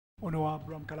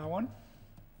Honorable Ramkalawan.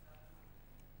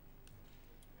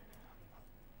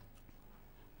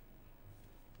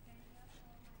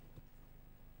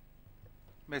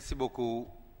 Merci beaucoup,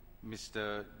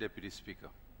 Mr. Deputy Speaker.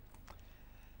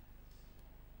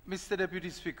 Mr.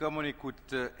 Deputy Speaker, mon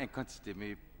écoute en quantité,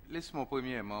 mais laisse-moi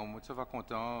premièrement, moi je suis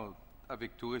content,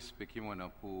 avec tout respect qu'il m'en a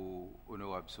pour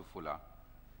Honorable Sofola,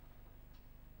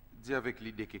 dire avec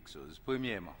l'idée quelque chose.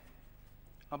 Premièrement,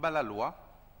 en bas la loi,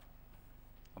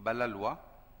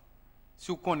 si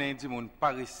vous connaissez des gens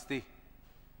pas rester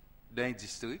dans un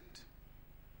district,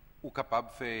 ou capable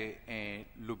de faire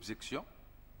l'objection,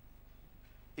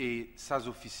 et ces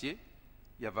officiers,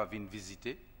 il va venir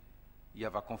visiter, il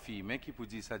va confirmer qu'il peut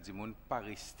dire ça dit monde pas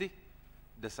rester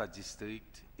dans sa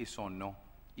district et son nom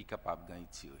est capable d'en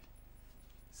tirer.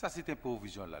 Ça c'est une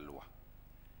provision de la loi.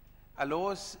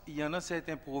 Alors il y en a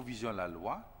certaines provisions de la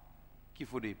loi qu'il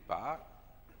faut pas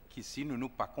que si nous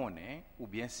pas connaissons ou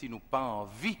bien si nous pas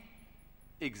envie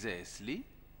d'exercer,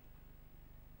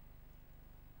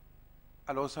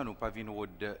 alors ça nous pas venir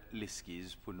de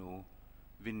l'esquisse pour nous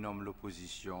venir nommer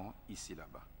l'opposition ici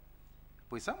là-bas.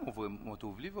 Pour ça, mon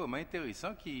trouve vraiment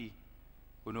intéressant qui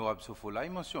Honorable Sofola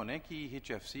il mentionnait qui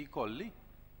HFC collé.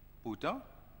 Pourtant,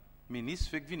 le ministre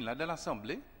fait venir là dans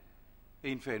l'Assemblée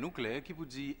et il fait nous clair qui vous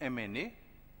dit MNA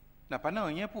n'a pas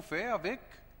rien pour faire avec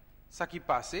ce qui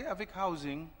passait avec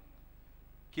housing.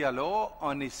 Qui alors,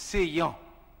 en essayant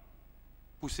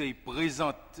pour se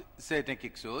présenter certains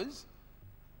quelque chose,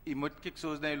 il montre quelque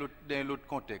chose dans l'autre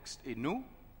contexte. Et nous,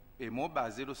 et moi,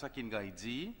 basé sur ce qu'il a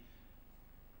dit,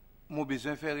 j'ai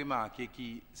besoin de faire remarquer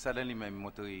que ça donne lui-même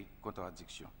montrer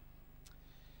contradiction.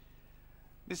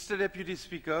 Mr. Deputy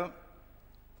Speaker,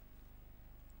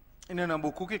 il y en a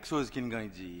beaucoup quelque chose qu'il a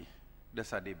dit dans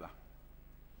ce débat.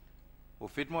 Au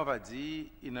fait, moi, je vais dire,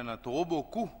 il y en a trop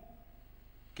beaucoup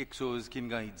quelque chose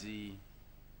qu'il a dit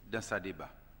dans ce débat.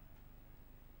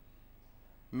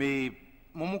 Mais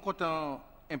moi, je suis content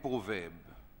un proverbe,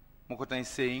 je suis content un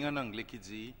saying en anglais qui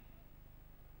dit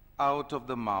out of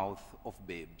the mouth of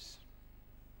babes.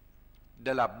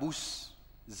 De la bouche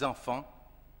des enfants,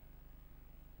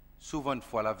 souvent une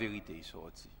fois la vérité est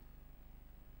sortie.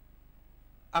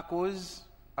 À cause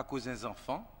des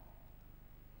enfants,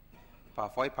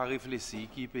 parfois il pas réfléchi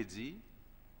qui peut dire,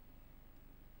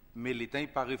 mais l'État il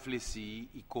pas réfléchi,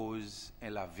 il cause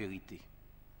la vérité.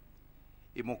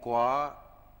 Et mon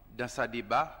crois, dans ce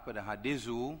débat, pendant des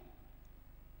jours,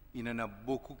 il y en a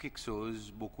beaucoup quelque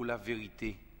chose, beaucoup la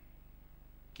vérité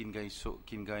qui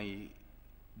gagne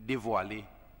dévoilé,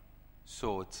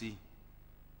 sorti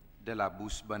de la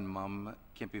bouche bonne maman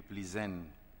qui est un peu plus zen.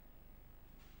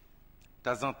 De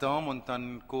temps en temps, mon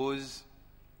temps cause,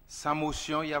 sa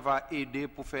motion il va aider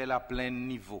pour faire la pleine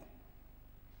niveau.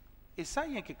 Et ça,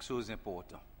 il y a quelque chose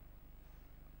d'important.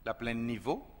 La pleine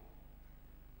niveau,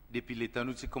 depuis le temps où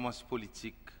nous commençons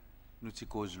politique, nous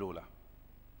cause l'eau là.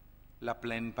 La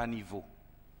pleine pas niveau.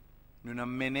 Nous nous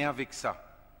menons avec ça.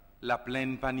 La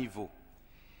pleine pas niveau.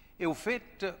 Et au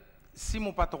fait, si je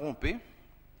ne pas trompé,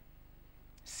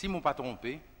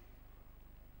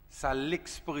 ça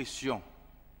l'expression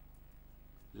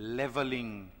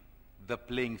leveling the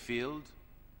playing field,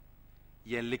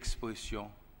 il y a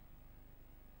l'expression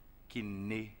qui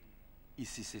naît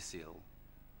ici Seychelles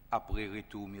après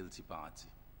retour multiparti.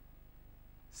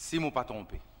 Si je ne pas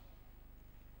trompé.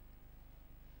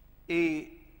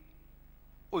 Et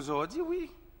aujourd'hui,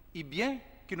 oui, il bien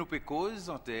que nous pouvons cause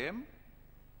en termes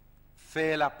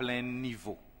faire la pleine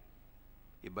niveau.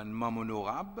 Et ben, maman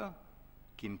honorable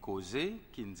qui nous cause,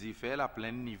 qui nous dit faire la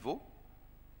pleine niveau,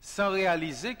 sans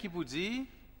réaliser qu'il vous dit,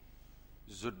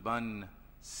 zot ban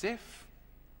safe,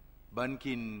 ban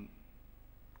qui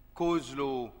cause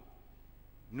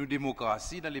nous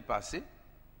démocratie dans le passé,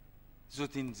 zot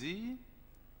dit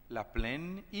la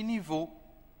pleine niveau.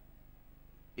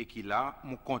 Et qu'il a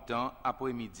mon content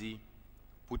après-midi,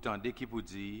 pourtant dès qu'il vous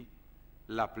dit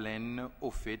la pleine au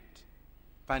fait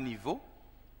pas niveau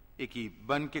et qui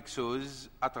bonne quelque chose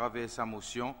à travers sa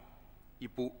motion, il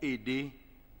peut aider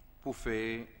pour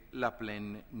faire la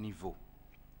pleine niveau.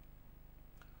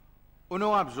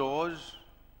 Honorable Georges,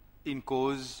 une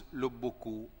cause le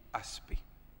beaucoup aspect.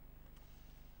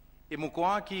 Et mon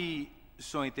crois que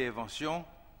son intervention,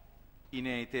 une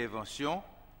intervention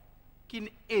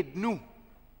qui aide nous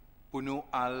pour nous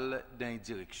aller dans une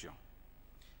direction.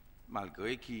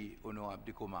 Malgré qu'il honorable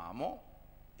de commandement,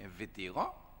 un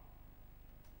vétéran,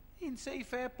 il sait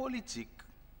faire politique.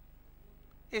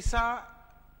 Et ça,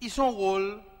 il son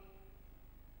rôle.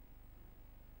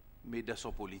 Mais dans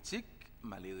son politique,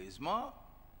 malheureusement,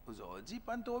 aujourd'hui,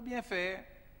 pas trop bien fait.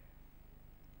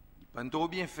 Pas trop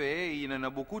bien fait, il y en a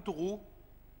beaucoup trop.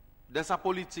 dans sa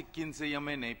politique qui ne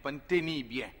mené, pas tenir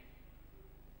bien.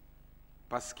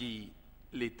 Parce que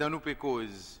les temps nous peut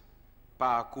cause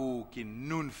parcours qui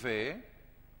nous fait,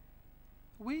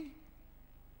 oui,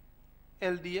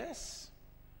 LDS,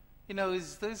 il a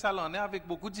résisté, ça l'en est avec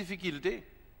beaucoup de difficultés.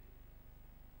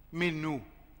 Mais nous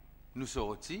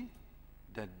sortis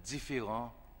de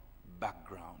différents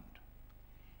backgrounds.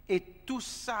 Et tout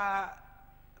ça,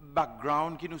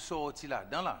 background qui nous sortit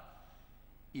là-dedans, là,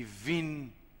 il vient,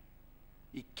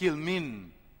 il culmine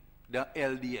dans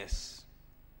LDS.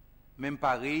 Même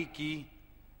pareil qui,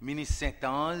 ministre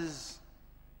Saint-Ange,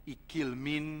 il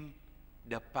culmine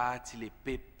de parti les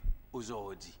peuples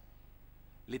aujourd'hui.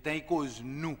 L'État, il cause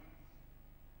nous.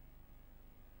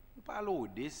 Nous parlons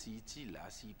de si il là,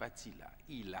 si pas là,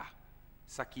 il a.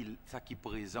 Ça qui est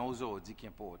présent aujourd'hui qui est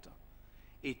important.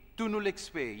 Et toute nous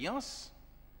l'expérience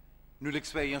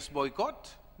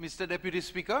boycott, Mr. Deputy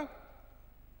Speaker,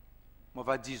 on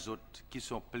va dire autres qui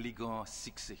sont plus grands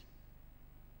succès.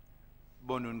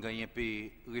 Bon, nous gagnons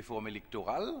une réforme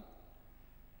électorale,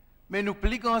 mais nous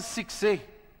plus grand succès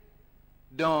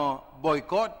dans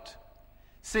boycott,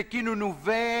 c'est que nous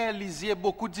verrons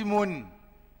beaucoup de monde.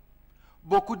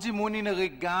 Beaucoup de monde ils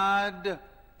regardent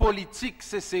politique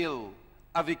Seychelles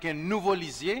avec un nouveau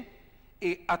lisier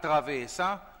et à travers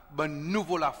ça, ben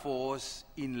nouveau la force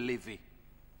in levé.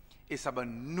 Et ça ben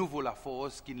nouveau la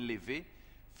force qui levé,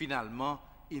 finalement,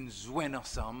 ils joignent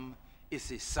ensemble et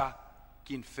c'est ça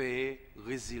qui fait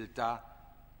résultat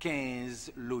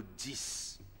 15 le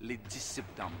 10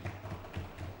 septembre.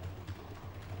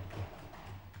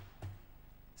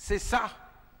 C'est ça,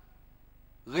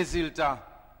 résultat,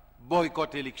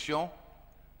 boycott élection,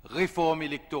 réforme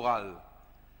électorale.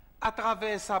 À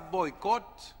travers sa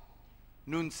boycott,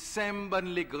 nous sèmons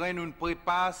les grains, nous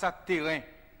préparons ce terrain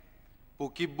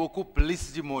pour que beaucoup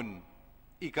plus de monde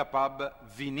est capable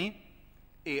de venir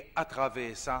et à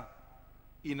travers ça,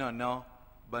 il y en a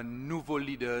de nouveaux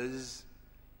leaders.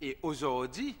 Et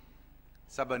aujourd'hui,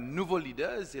 ça va nouveaux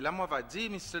leaders. Et là, moi, je vais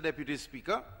dire, Mr. Deputy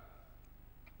Speaker,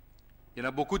 il y en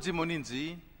a beaucoup de monde qui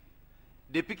dit,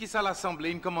 depuis que ça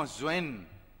l'Assemblée commence à joindre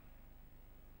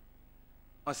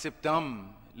en septembre,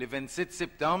 le 27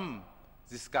 septembre,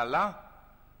 jusqu'à là,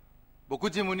 beaucoup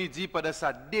de monde dit, pendant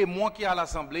ça, 2 mois qu'il y a à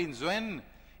l'Assemblée,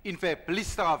 il fait plus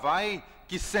de travail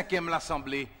que 5e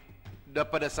l'Assemblée,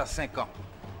 pendant ça 5 ans.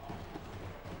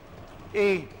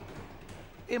 Et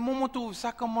moi, je trouve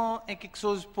ça comme quelque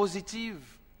chose de positif.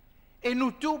 Et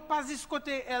nous tous, pas juste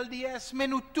côté LDS, mais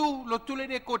nous tous les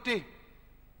deux côtés.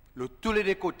 Tous les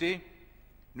deux côtés,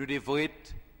 nous devons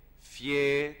être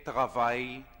fiers du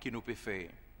travail que nous pouvons faire.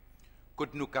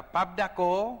 Quand nous sommes capables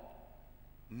d'accord,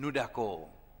 nous d'accord.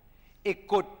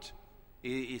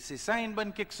 Et c'est ça une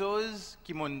bonne quelque chose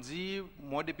qui m'ont dit,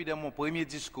 moi, depuis dans mon premier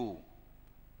discours.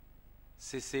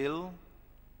 C'est celle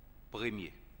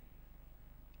premier.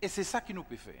 Et c'est ça qui nous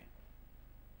peut faire.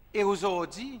 Et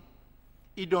aujourd'hui,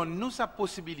 il donne nous sa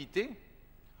possibilité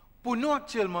pour nous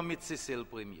actuellement mettre celle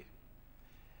premier.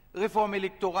 Réforme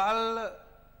électorale,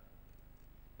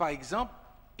 par exemple,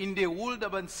 il déroule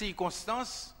dans une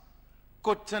circonstance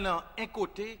quand on a un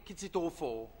côté qui est trop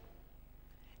fort.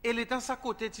 Et l'étant sa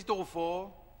côté qui est trop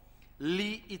fort,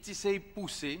 il essaie de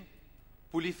pousser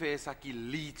pour lui faire ça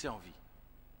qu'il a envie.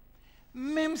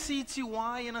 Même si il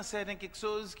y a certain quelque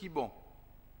chose qui est bon,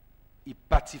 il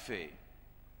pas t'y faire.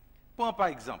 Prends par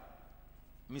exemple,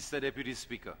 Mr. Deputy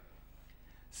Speaker,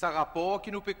 ce rapport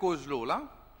qui nous peut cause l'eau là,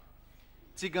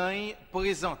 tu gagnes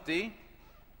présenté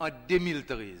en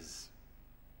 2013.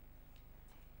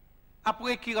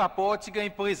 Après qui rapport tu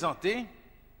gagnes présenté,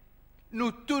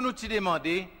 nous tous nous t'y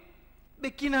demandé,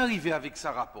 mais qui n'est arrivé avec ce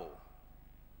rapport?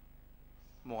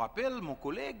 Je me rappelle mon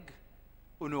collègue,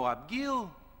 honorable Gil,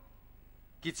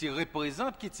 qui t'y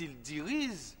représente, qui t'y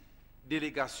dirige,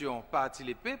 délégation parti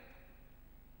les peuples,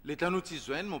 l'État nous t'y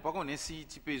joigne, je ne sais pas si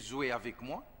tu peux jouer avec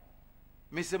moi,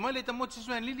 mais c'est moi l'État nous t'y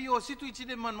joigne, il y a aussi tout t'y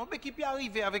demande, mais qui peut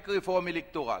arriver avec réforme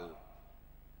électorale?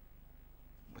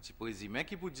 Moi t'y présume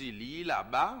qui peut dire, lui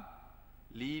là-bas,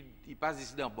 il passe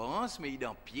ici dans branche, mais il est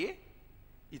dans pied,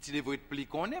 il devrait être plus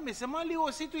qu'on est, mais c'est moi lui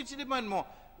aussi tout t'y demande,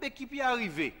 mais qui peut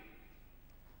arriver?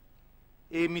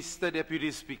 Et Mr.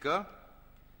 Deputy Speaker,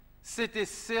 c'était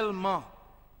seulement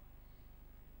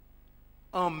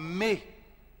en mai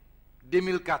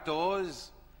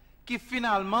 2014 qui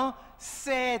finalement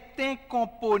certains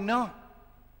composants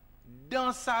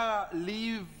dans sa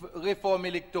livre réforme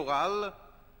électorale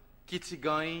qui t'y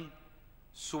gagne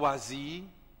choisi,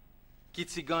 qui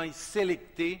t'y gagne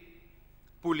sélecté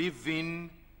pour les venir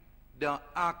dans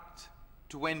Act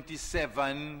 27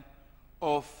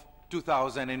 of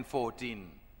 2014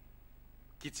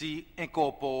 qui t'y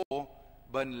incorpore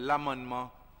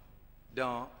l'amendement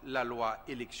dans la loi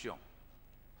élection.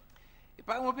 Et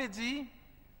par exemple, on peut dire,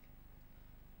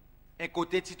 un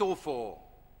côté est trop fort,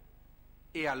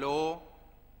 et alors,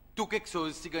 tout quelque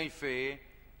chose qui fait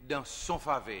dans son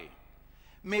faveur.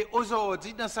 Mais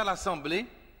aujourd'hui, dans l'Assemblée,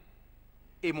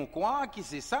 et mon croit que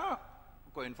c'est ça,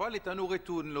 encore une fois, l'État nous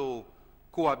retourne la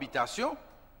cohabitation,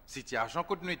 situation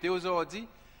continuité aujourd'hui,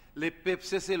 les peuples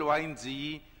s'éloignent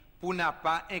dit pour n'a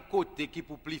pas un côté qui est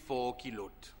plus fort que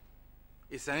l'autre.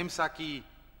 Et c'est même ça qui,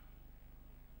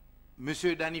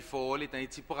 M. Danifort, l'État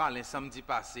ici pour aller samedi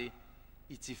passé,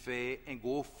 il fait un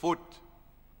gros faute.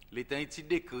 L'État ici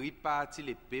décrit parti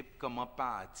les peuples comme un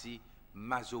parti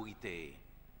majoritaire.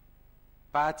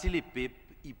 Parti les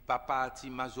peuples, il pas parti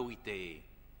majoritaire.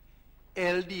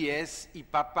 LDS, il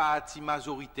pas parti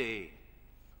majoritaire.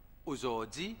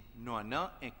 Aujourd'hui, nous avons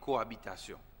une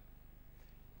cohabitation.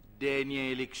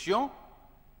 Dernière élection,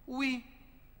 oui.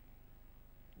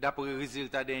 D'après le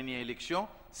résultat de la dernière élection,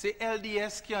 c'est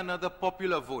LDS qui en a le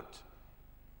popular vote.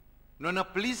 Nous avons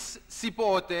plus de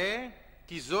supporters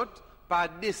qu'ils autres par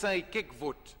 200 et quelques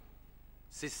votes.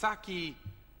 C'est ça qui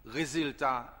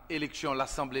résultat élection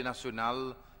l'Assemblée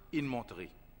nationale in montré.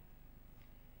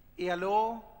 Et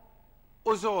alors,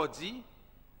 aujourd'hui,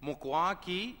 je crois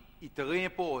qu'il est très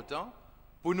important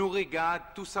pour nous regarder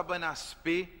tout ça bon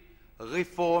aspect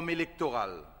réforme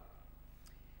électorale.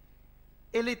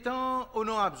 Et l'étant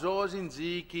honorable Georges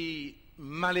dit que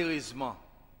malheureusement,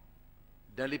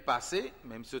 dans le passé,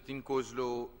 même si c'est une cause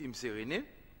il me séréné,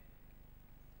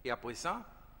 et après ça,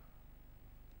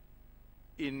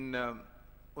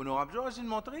 honorable Georges a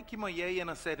montré qu'il y a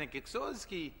un certain quelque chose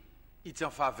qui est en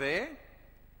faveur,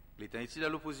 l'État est dans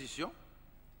l'opposition,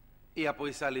 et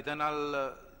après ça, l'État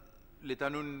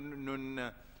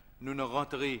nous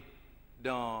rentré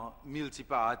dans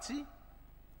multiparti,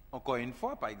 encore une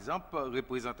fois, par exemple,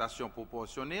 représentation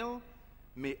proportionnelle,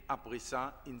 mais après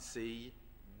ça, il essaye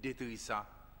de détruire ça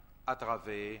à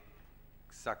travers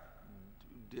sa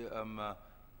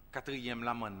quatrième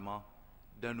amendement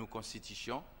dans nos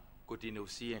constitutions, côté nous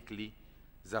aussi inclus,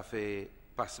 ça fait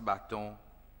passe-bâton,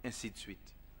 ainsi de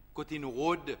suite. Côté nous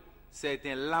rôde, c'est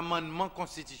un amendement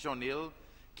constitutionnel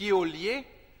qui, au lieu,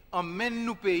 emmène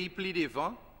nous pays plus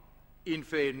devant, il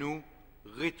fait nous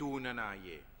retourner en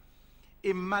arrière.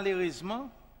 Et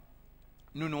malheureusement,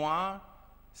 nous noirs,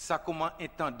 ça commence une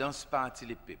tendance partie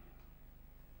les peuples.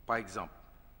 Par exemple,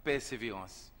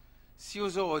 persévérance. Si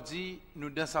aujourd'hui, nous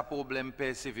dans ce problème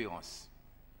persévérance,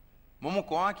 moi,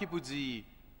 crois qui peut dire,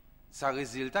 ça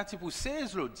résultat, c'est pour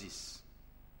 16 ou 10.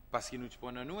 Parce que nous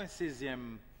prenons nous un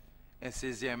 16e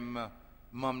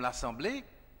membre de l'Assemblée,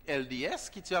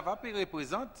 LDS, qui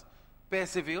représente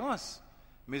persévérance.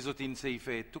 Mais autres, il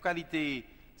fait toute qualité,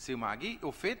 c'est Magui.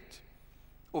 Au fait,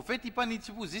 il n'y a pas ni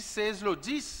pour 16 ou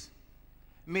 10.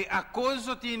 Mais à cause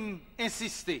de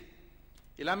insister.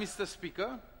 Et là, Mr.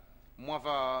 Speaker, moi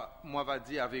va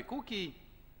dire avec vous qui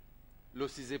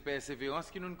l'ossisé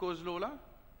persévérance qui nous cause là.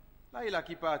 Là, il a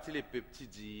qui parti les petits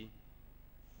dit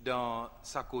dans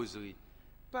sa causerie.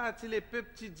 Parti les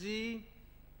petits dit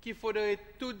qu'il faudrait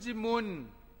tout le monde,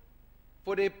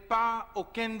 faudrait pas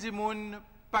aucun du monde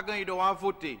pas gagner droit à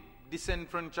voter,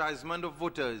 disenfranchisement of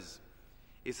voters.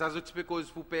 Et ça c'est une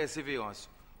cause pour persévérance.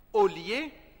 Au lieu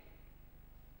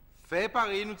faire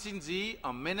pareil, nous dit,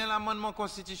 emmener l'amendement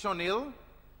constitutionnel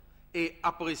et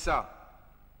après ça,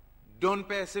 donne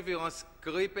persévérance,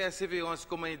 créer persévérance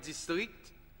comme un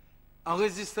district,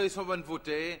 enregistrer son bon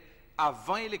voteur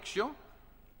avant l'élection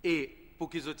et pour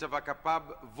qu'ils soient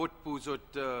capables de voter pour les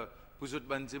autres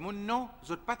bandits. Non, ils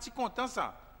sont pas si contents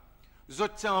ça. Ils ont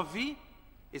envie,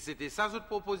 et c'était ça votre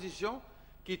proposition,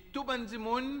 que tout bandit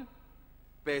monde,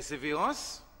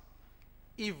 persévérance,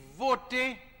 ils votent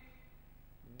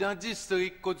dans le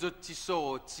district que vous avez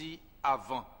sorti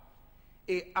avant.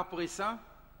 Et après ça,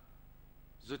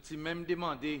 vous avez même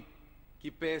demandé que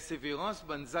persévérance,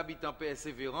 les habitants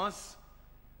persévérance,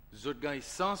 vous avez gagné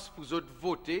sens pour vous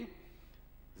voter,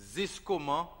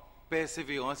 jusqu'à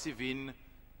persévérance vient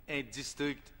un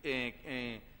district,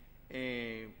 un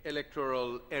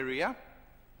electoral area.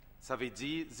 Ça veut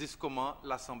dire jusqu'à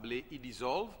l'Assemblée y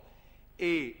dissolve.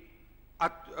 Et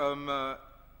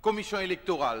commission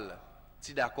électorale,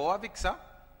 tu es d'accord avec ça?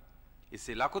 Et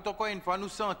c'est là qu'encore une fois, nous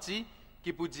sentons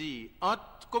qu'il peut dire,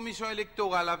 entre commission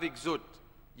électorale avec les autres,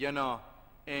 il y en a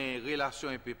une relation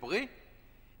un peu près.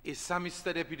 Et ça,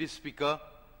 Mr. Deputy Speaker,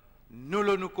 nous,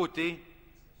 de nos côtés,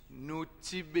 nous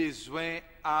avons besoin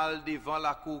d'aller devant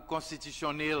la Cour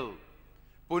constitutionnelle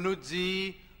pour nous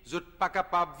dire, vous n'êtes pas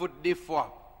capable de voter des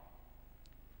fois.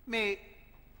 Mais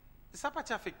ça n'a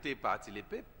pas affecté par les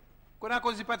peuples. Quand on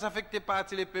a pas affecté par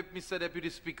les peuples, Mr.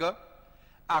 Deputy Speaker,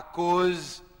 à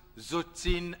cause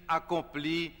zotin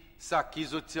accompli ça qui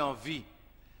zotin en vie.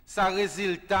 Ça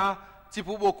résultat, ti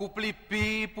pour beaucoup plus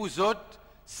pire pour autres,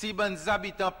 si ben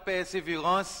habitants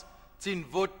persévérance, ti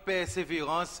vote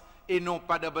persévérance et non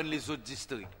pas dans les autres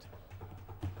districts.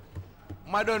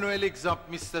 Je donne l'exemple,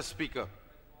 Mr. Speaker.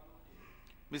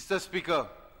 Mr. Speaker,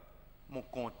 mon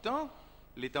content,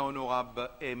 l'État honorable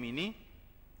Hermini,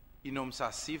 il nomme ça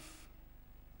CIF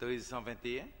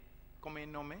 1321. Combien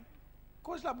il nomme?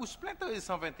 Cause la bouche pleine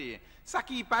 1321. Ça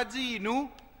qui pas dit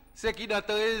nous, c'est que dans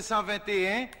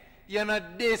 1321, il y en a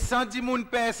 210 personnes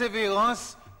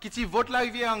persévérance qui votent la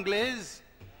rivière anglaise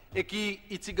et qui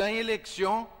gagnent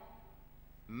l'élection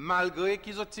malgré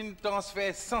qu'ils ont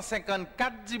transféré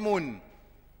 154 personnes.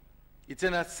 Il y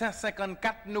a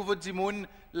 154 nouveaux personnes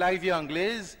la rivière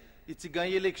anglaise et ils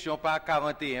gagnent l'élection par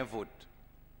 41 votes.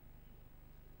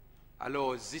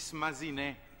 Alors, Zis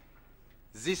Mazine,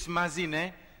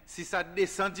 si ça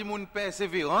descend de mon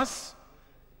persévérance,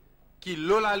 qui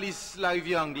la liste la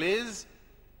rivière anglaise,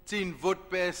 c'est une vote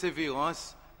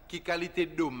persévérance qui qualité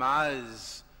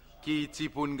dommage qui est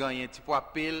pour gagner, tu peux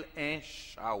appeler un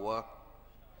shower.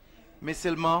 Mais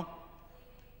seulement,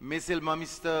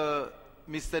 Mr.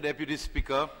 Deputy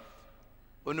Speaker,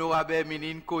 honorable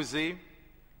Hermine causé,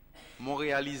 m'ont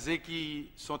réalisé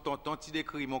qui sont tonton qui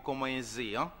décrit mon comment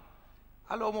hein?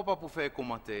 Alors, moi pas pour faire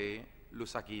commentaire, le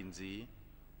ça qui dit,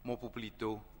 moi pour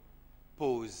plutôt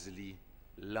pose-li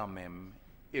la même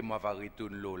et moi va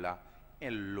retourner là et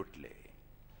l'autre là.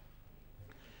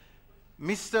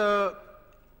 Mr.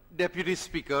 Deputy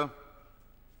Speaker,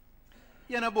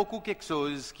 il y en a beaucoup quelque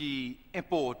chose qui est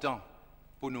important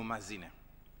pour nous imaginer.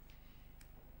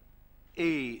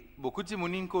 Et beaucoup de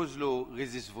gens cause le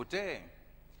résiste voter.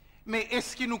 Mais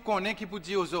est-ce qu'il nous connaît qui peut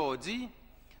dire aujourd'hui,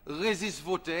 résiste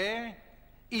voter,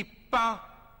 il pas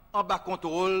en bas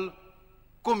contrôle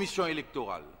commission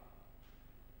électorale.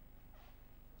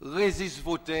 Résiste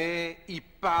voter, il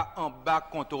pas en bas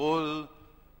contrôle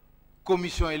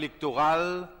commission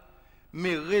électorale,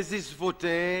 mais résiste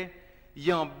voter,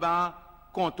 il en bas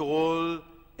contrôle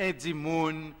un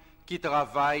dimoun qui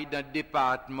travaille dans le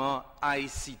département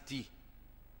ICT.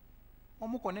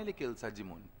 On connaît lesquels ça dit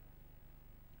moun.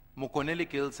 On connaît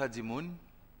lesquels ça dit moun.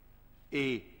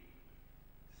 Et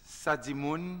ça dit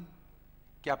moun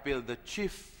qui appelle the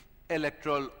Chief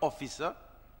Electoral Officer.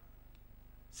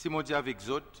 Si on dit avec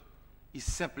autres, il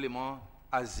simplement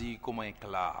agit comme un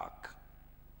clerc.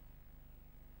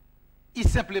 Il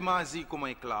simplement agit comme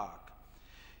un clerc.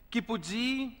 Qui peut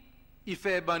dire, il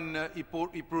fait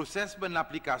il processe bonne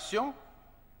application,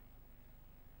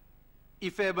 il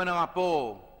fait un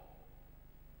rapport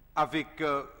avec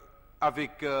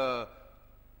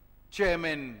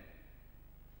chairman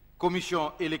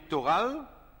commission électorale,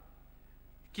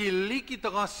 qui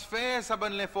transfère sa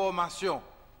bonne information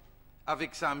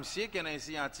avec sa monsieur qui est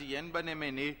ainsi antillenne, ben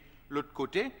mené l'autre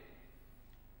côté,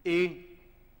 et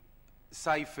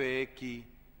ça il fait qui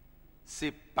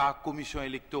c'est pas commission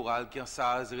électorale qui en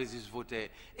ça résiste voter.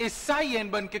 Et ça il y a une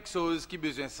bonne quelque chose qui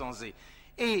besoin de changer.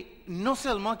 Et non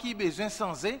seulement qui besoin de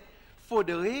changer,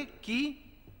 faudrait que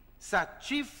sa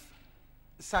chief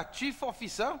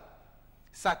officer,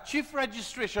 sa chief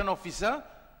registration officer,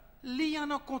 lui en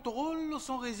a contrôle de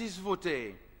son résiste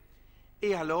voter.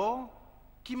 Et alors,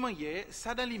 qui manière,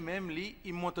 ça dans lui-même,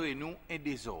 il montre nous un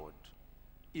désordre.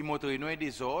 Il montre nous un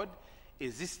désordre,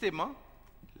 et justement,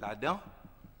 là-dedans,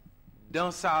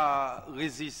 dans sa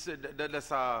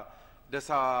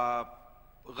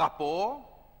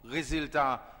rapport,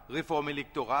 résultat, réforme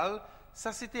électorale,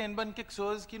 ça c'était une bonne quelque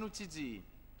chose qui nous dit.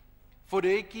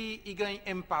 Faudrait qu'il gagne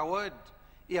empowered,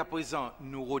 et à présent,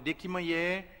 nous rodons qui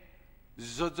manière,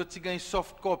 autres qui gagnent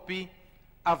soft copy,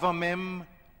 avant même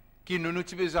que nous nous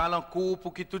besoin en cours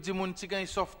pour que tout le monde gagne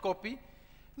soft copy.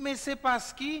 Mais c'est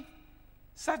parce que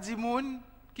ça dit monde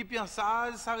qui pense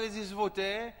ça résiste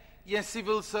voter, il y a un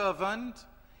civil servant,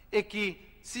 et qui,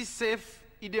 si safe,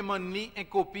 il demande une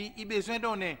copie, il a besoin de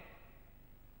donner.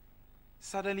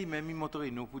 Ça dans lui-même, il montre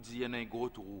nous pour dire qu'il y en a un gros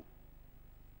trou.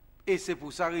 Et c'est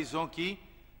pour ça raison qu'il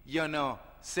y en a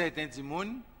certains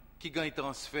gens qui gagnent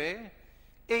transfert,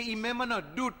 et il même en a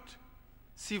doute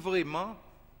si vraiment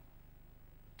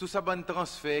tout ça bon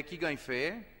transfert qui gagne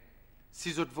fait,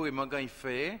 si autres vraiment gagne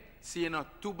fait, s'il y en a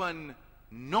tout bon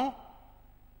non,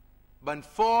 bonne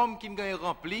forme qui gagne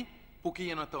rempli pour qu'il y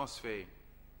ait un transfert.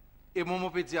 Et moi, je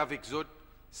peux dire avec autres,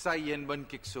 ça y est une bonne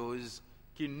quelque chose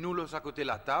qui nous là à côté de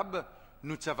la table,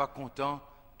 nous sommes contents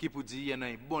qui peut dire qu'il y a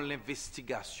une bonne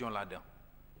investigation là-dedans.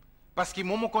 Parce que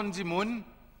moi, je dis moun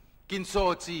qui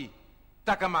sorti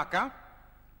Takamaka,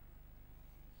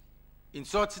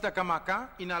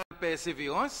 il a la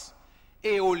persévérance,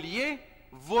 et au lieu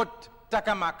vote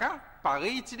Takamaka,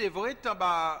 pareil, il devrait en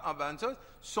bas,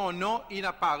 son nom, il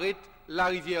apparaît la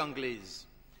rivière anglaise.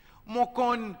 Mon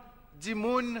con dit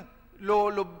moun,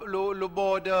 le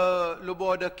bord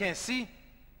de Quincy,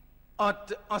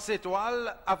 en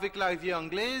s'étoile avec la rivière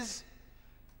anglaise,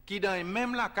 qui dans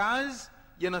même la case,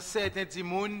 il y en a certains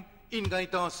timouns, ils ont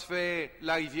transféré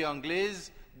la rivière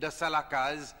anglaise, dans sa la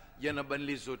case, il y en a ben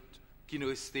les autres qui nous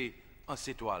restaient en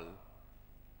s'étoile.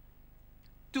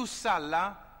 Tout ça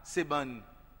là, c'est ben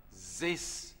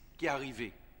zès qui est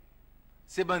arrivé.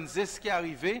 C'est ben zès qui est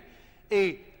arrivé,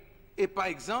 et par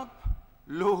exemple,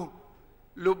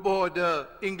 le bord de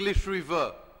English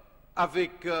River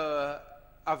avec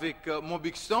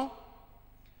Montbuxton,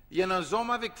 il y a un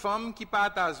homme avec femme qui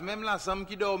partagent même la femme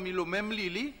qui dorment le même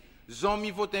lit, hommes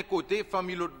ils votent un côté, femme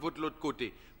ils votent l'autre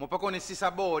côté. Moi pas connais si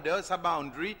sa border, sa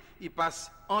boundary, il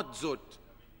passe entre autres.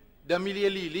 Dans milieu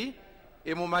lili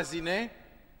et mon mazinet,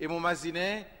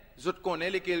 autres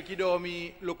connaissent lesquels qui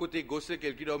dorment le côté gauche,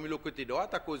 lesquels qui dorment le côté droit,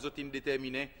 à cause d'autres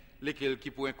indéterminés, lesquels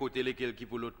qui pour un côté, lesquels qui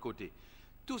pour l'autre côté.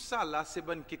 Tout ça là, c'est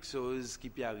bon quelque chose qui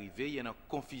peut arriver. Il y a une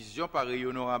confusion, pareil,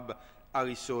 honorable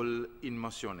Arisol in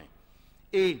mentionné.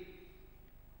 Et,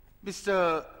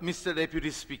 Mr.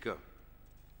 Deputy Speaker,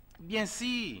 bien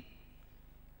si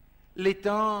les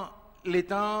temps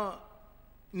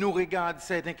nous regarde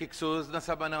certains quelque chose dans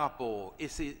sa bonne rapport, et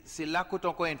c'est là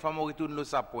qu'encore une fois, on retourne le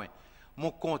sa point.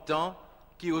 Mon content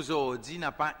qui aujourd'hui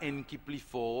n'a pas un qui plus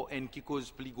fort, un qui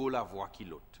cause plus gros la voix qui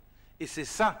l'autre. Et c'est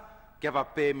ça qui va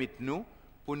permettre nous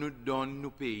pour nous donner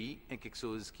nos pays quelque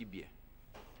chose qui est bien.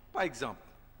 Par exemple,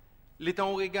 les temps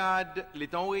on regarde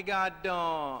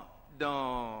dans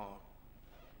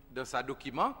sa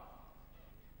document,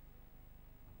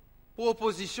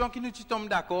 proposition qui nous tombe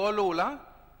d'accord là,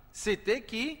 c'était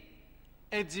qui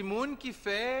un dimoun qui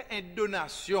fait une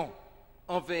donation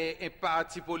envers un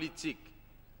parti politique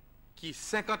qui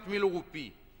 50 000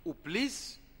 roupies ou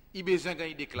plus, il a besoin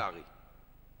de déclarer.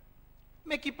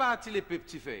 Mais qui parti les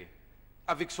petits fait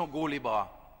avec son gros les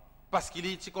bras? Parce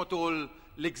qu'il contrôle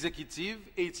l'exécutif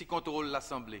et il contrôle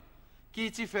l'Assemblée. Qui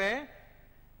il fait?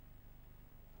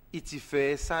 Il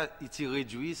fait ça, il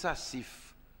réduit sa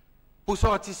chiffre. Pour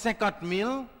sortir 50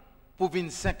 000, pour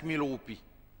venir 5 000 roupies.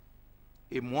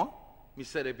 Et moi,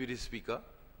 Mr. Deputy Speaker,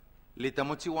 l'État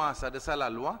m'a dit ça de ça la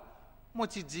loi, m'a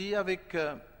dit avec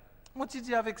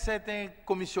certains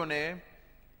commissionnaires,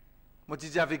 m'a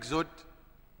dit avec d'autres,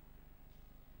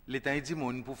 l'État dit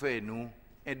pour faire nous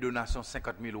une donation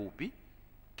 50 000 roupies,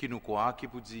 qui nous croit, qui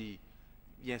pour dire,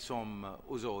 il y a une somme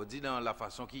aujourd'hui dans la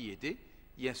façon qui y était,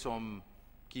 il y a une somme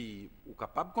qui est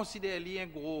capable de considérer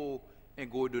une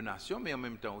grosse donation, mais en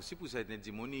même temps aussi pour certains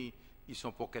dimoni, ils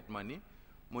sont pocket money.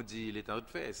 Moi dit l'État de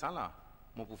faire ça là.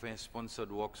 Moi pour faire un sponsor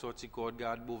de work sorti code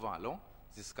garde Beauvalon,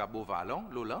 jusqu'à Beauvalon,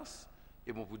 Lolance,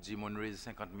 et moi pour dire mon raise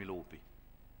 50 000 roupies.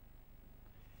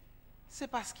 C'est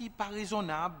parce qu'il n'est pas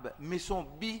raisonnable, mais son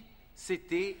bi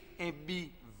c'était un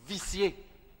bi vicié.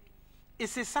 Et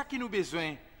c'est ça qui nous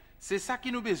besoin,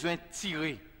 de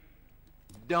tirer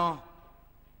dans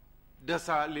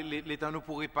ça. L'État ne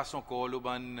pourrait pas encore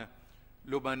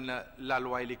la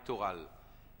loi électorale.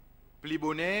 Plus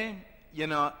bonnet, il y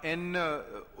en a un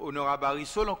honorable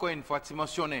Arisol, encore une fois, tu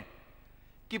mentionnais,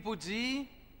 qui pour dire,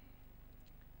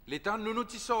 l'État nous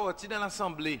sorti dans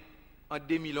l'Assemblée en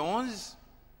 2011,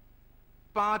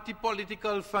 parti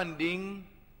political funding,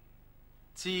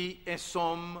 qui est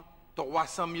somme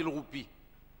 300 000 roupies,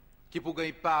 qui pour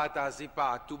gagner partager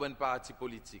par tout bon parti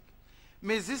politique.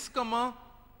 Mais jusqu'à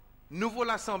nouveau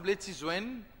l'Assemblée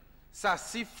Tizouen, ça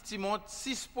chiffre qui monte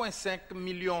 6,5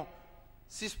 millions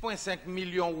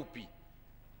de roupies.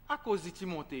 À cause de qui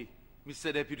monté,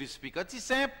 Mr. Deputy Speaker, c'est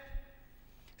simple.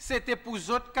 C'était pour les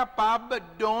autres capables de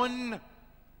donner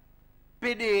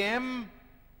PDM,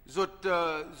 les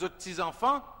autres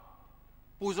petits-enfants,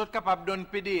 pour les autres capables de donner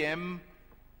PDM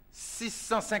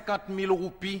 650 000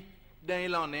 roupies dans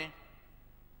l'année.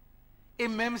 Et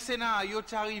même scénario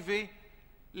est arrivé,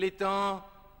 l'étant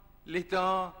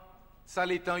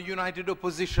United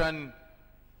Opposition,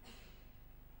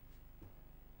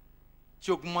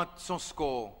 qui augmente son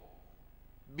score.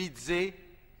 Bidze,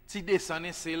 qui descend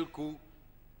et c'est le coup.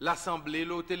 L'Assemblée,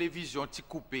 la télévision, qui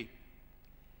coupé.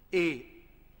 Et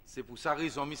c'est pour sa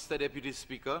raison, Mr. Deputy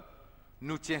Speaker,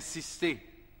 nous tient insister,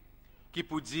 qui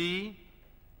pour dire,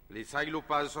 les Saïlo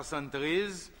page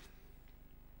 73,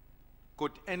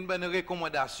 côté une bonne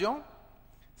recommandation,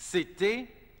 c'était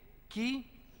qui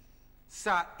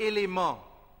ça élément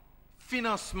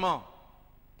financement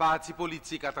parti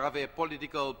politique à travers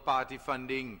political party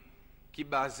funding qui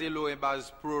basé le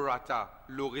base pro rata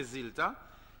le résultat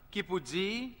qui peut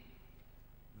dire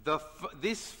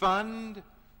this fund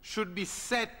should be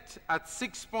set at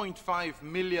 6.5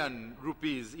 million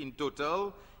rupees in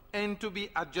total and to be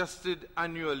adjusted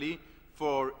annually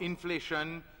for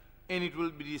inflation, and it will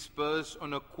be dispersed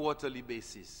on a quarterly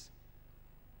basis.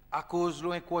 À cause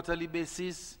d'un quarterly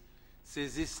basis,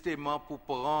 ces estimements pour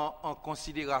prendre en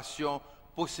considération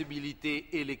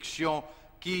possibilité élection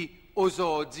qui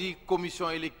aujourd'hui commission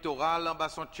électorale en bas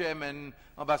son chairman,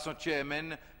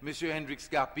 M. Hendrix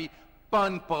Gapi,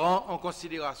 prend en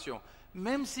considération.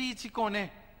 Même si tu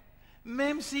connais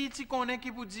qui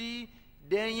vous dit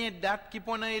dernière date qui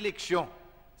pendant l'élection,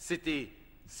 c'était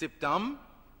septembre,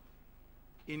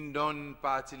 il donne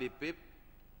parti les PEP,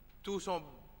 tout son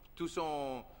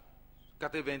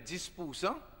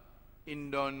 90%, il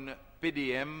donne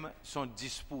PDM son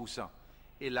 10%.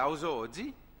 Et là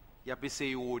aujourd'hui, il y a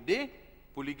essayé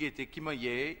pour les guetter qui m'a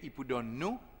hier, il peut donner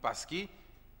nous parce qu'il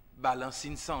balance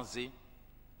sans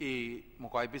et mon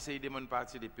quoi il essayer de mon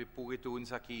parti de pour retourner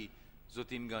ça qui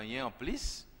zotin gagné en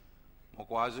plus. Mon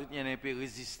quoi il y a un peu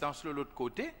résistance de l'autre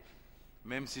côté,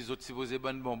 même si les autres supposés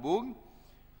bonne bonbon,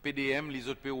 PDM les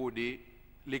autres POD,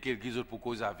 les quelques autres pour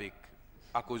cause avec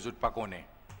à cause autres pas connaît.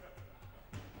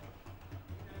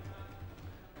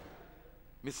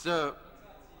 Mr.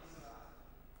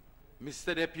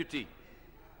 Deputy,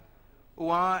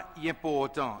 ouais, il est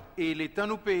important. Et les temps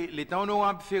nous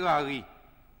avons Ferrari,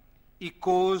 il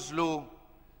cause l'eau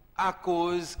à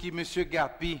cause que M.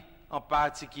 Gapi, en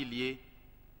particulier,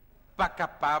 pas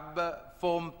capable de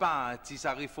former partie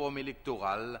sa réforme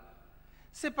électorale.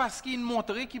 C'est parce qu'il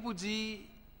montre qu'il vous dit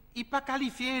il n'est pas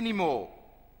qualifié ni mot.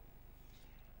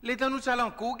 Les temps nous allons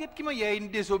en cours, qu'est-ce qu'il y a une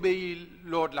désobéi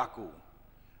l'ordre de la cour?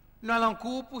 Nous allons en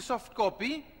cours pour soft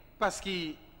copy parce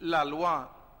que la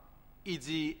loi, il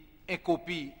dit une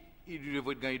copie, il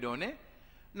devrait gagner donné.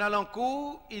 Dans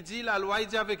l'encours, il dit la loi, il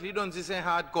dit avec lui, donne c'est un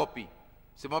hard copy.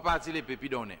 C'est mon parti les pépi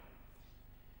donné.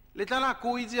 L'état de la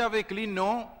cour, il dit avec lui,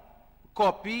 non,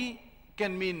 copy can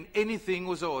mean anything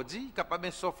aujourd'hui, capable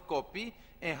de soft copy,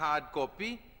 un hard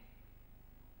copy.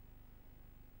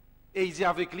 Et il dit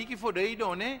avec lui qu'il faudrait y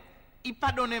donner, il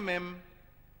pas donné même.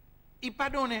 Il pas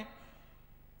donné.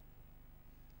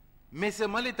 Mais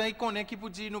seulement l'État il connaît qui peut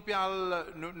dire nous pouvons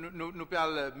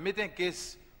mettre en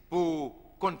caisse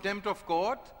pour contempt of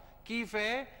court, qui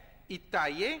fait, il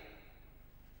taille,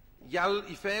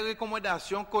 il fait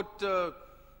recommandation côté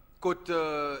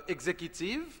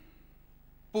exécutive,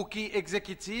 pour qu'il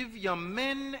exécutive il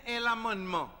amène un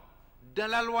amendement dans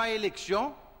la loi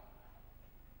élection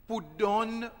pour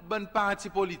donner bonne partie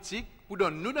politique, pour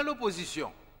donner nous dans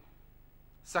l'opposition.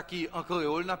 Ça qui en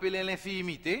créole on appelle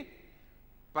l'infimité.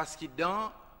 Parce que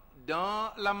dans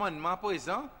l'amendement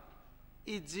présent,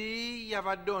 il dit qu'il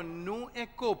va donner nous une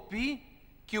copie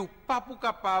qui n'est pas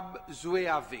capable de jouer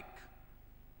avec.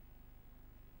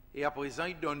 Et à présent,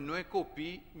 il donne nous une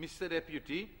copie, Mr.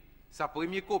 Deputy, sa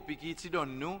première copie qu'il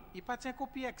donne nous, il n'y a pas une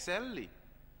copie Excel.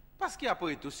 Parce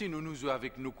qu'après tout, si nous jouons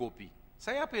avec nos copies,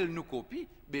 ça y appelle nous copie,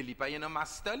 mais il n'y a pas un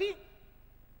master.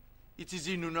 Il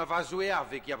dit nous va jouer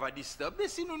avec, il va disturber. Mais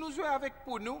si nous jouons avec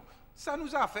pour nous, ça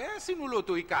nous a fait si nous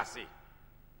l'auto est cassé.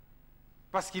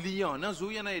 Parce qu'il y en a,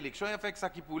 il y en a élection, il a fait ça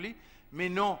qui pour lui. Mais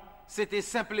non, c'était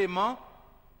simplement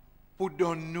pour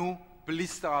donner nous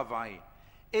plus de travail.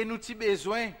 Et nous avons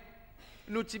besoin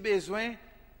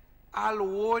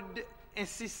d'allouer un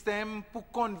système pour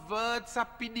convertir sa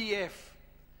PDF.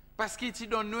 Parce qu'il te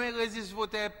donne nous un registre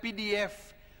voteur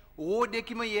PDF. Ou des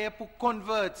qui pour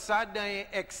convertir ça dans un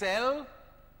Excel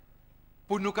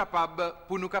pour nous capables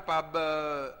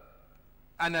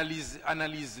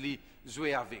analyse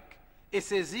jouer avec. Et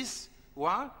saisissent,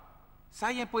 ouais,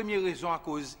 ça y a une première raison à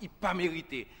cause il pas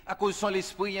mérité, à cause son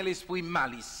l'esprit, il y a l'esprit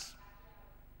malice.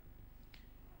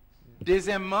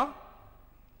 Deuxièmement,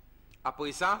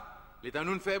 après ça, l'État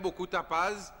nous fait beaucoup de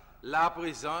tapage, là à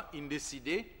présent, il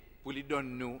décide pour lui donner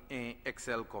nous un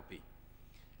Excel copy.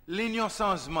 L'union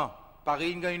changement,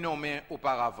 pareil, il a nommé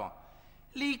auparavant.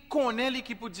 Il connaît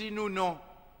qui peut dire nous non,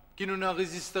 qui nous a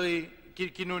enregistré,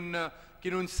 qui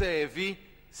nous servi,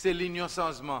 c'est l'union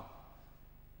changement.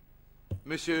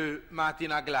 Monsieur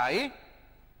Martin Aglaé,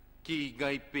 qui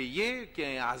a payé, qui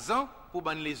a un agent pour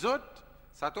ban les autres,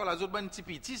 ça toi les autres ban petits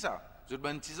petits ça, les autres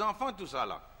ban petits enfants tout ça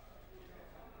là.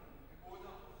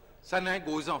 Ça n'est un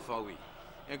gros enfant oui,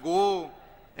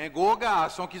 un gros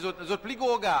garçon qui autres plus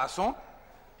gros garçon,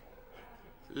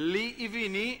 il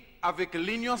vient avec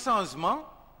l'union changement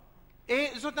et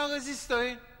ils ont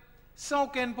enregistré sans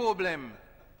aucun problème.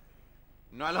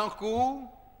 Nous allons en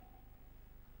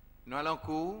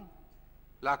cours,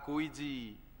 la cour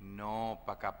dit non,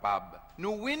 pas capable.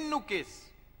 Nous win nos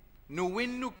cases. Nous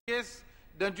win nos cases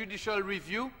dans judicial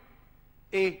review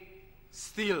Et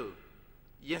still,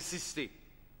 il insistait.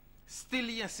 Still,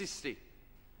 il insistait.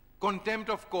 Contempt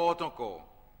of court encore.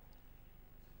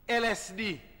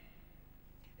 LSD.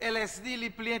 LSD, il est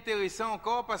plus intéressant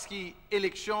encore parce que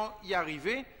l'élection y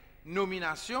arrivée,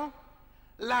 nomination,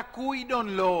 la Cour y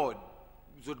donne l'ordre.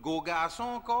 Vous êtes gros garçons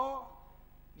encore,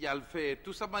 il a le fait,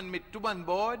 tout ça, mettre tout en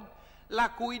board, la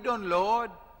Cour y donne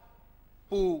l'ordre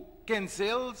pour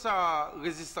cancel sa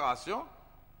registration.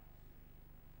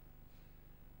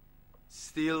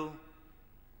 Still,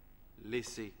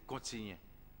 laissez, continuer.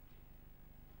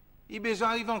 Il besoin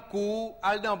arrive en cours,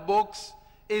 al dans box,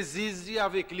 et zizi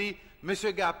avec lui,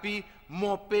 Monsieur Gapi,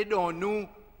 mon paix dans nous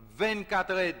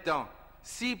 24 heures de temps.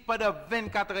 Si pendant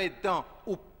 24 heures de temps,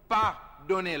 ou pas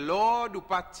donner l'ordre, ou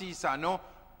pas tirer ça non,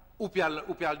 ou puis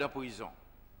dans prison.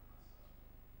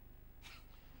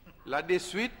 Là de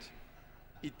suite,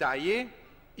 il taillait,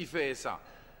 il fait ça.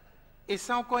 Et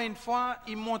ça encore une fois,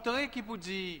 il montrait qu'il peut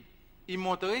dire,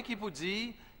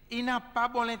 il n'a pas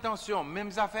bonne intention,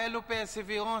 même ça fait la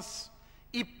persévérance,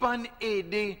 il peut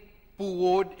aider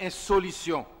pour une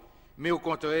solution, mais au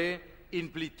contraire, il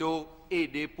plutôt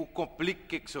aider pour compliquer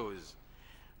quelque chose.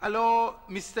 Alors,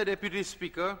 Mr. Deputy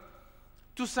Speaker,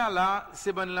 tout ça là,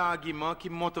 c'est un argument qui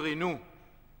montre nous,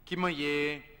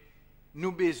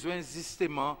 nous besoin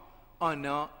justement en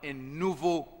un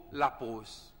nouveau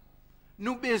approche.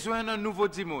 Nous besoin d'un nouveau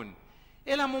dimon.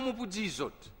 Et là, moi, pour dire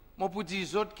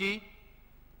les autres, qui,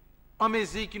 en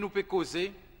mesure qui nous peut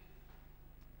causer,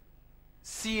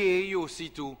 si et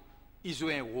aussitôt, ils ont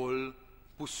un rôle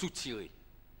pour soutirer.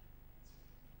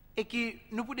 Et qui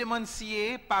nous pouvons demander si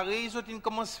pareil, ils ont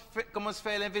commencé à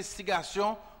faire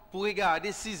l'investigation pour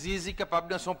regarder si Zizi est capable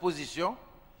dans son position.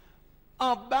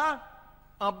 En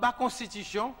bas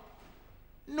constitution,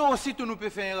 nous aussi nous pouvons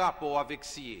faire un rapport avec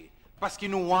SIE. Parce que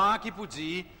nous avons qui peut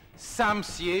dire, Sam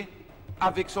SIE,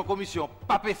 avec son commission,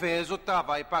 pas peut faire ce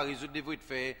travail, pareil, ils devraient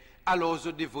faire, alors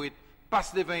ils devraient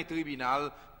passer devant un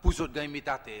tribunal pour qu'ils gagner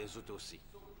métater aussi.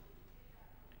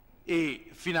 Et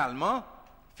finalement,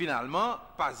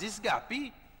 pas juste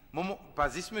Gapi, pas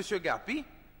juste M. Gapi,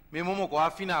 mais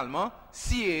finalement,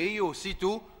 si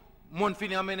aussitôt, mon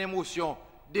finit en émotion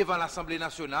devant l'Assemblée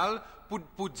nationale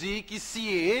pour dire que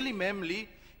si lui-même, il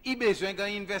a besoin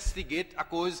d'investiguer à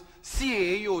cause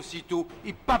si aussitôt,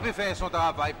 il ne peut pas faire son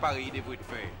travail pareil, il devrait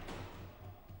faire.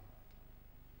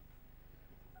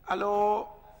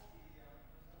 Alors,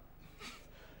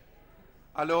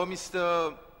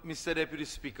 Mr. Deputy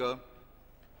Speaker,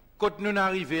 quand nous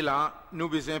arrivons là, nous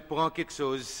besoin prendre quelque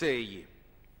chose de sérieux.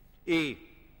 Et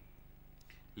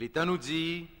l'État nous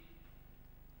dit,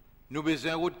 nous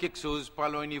besoin de quelque chose pas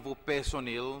au niveau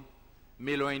personnel,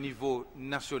 mais au niveau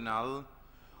national.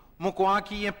 Mon crois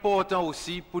qui est important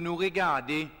aussi pour nous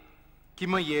regarder, qui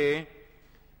m'est,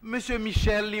 M.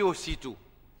 Michel lui aussi tout,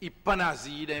 il pas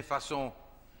nazi d'une façon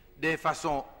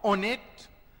honnête,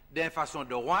 d'une façon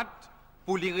droite,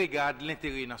 pour lui regarder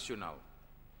l'intérêt national.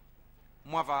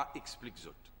 Moi, je vais expliquer ça.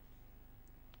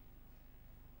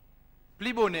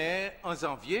 Plus bonheur, en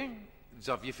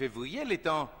février,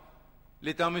 l'étant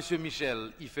M.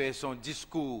 Michel, il fait son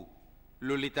discours,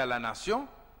 l'État à la nation,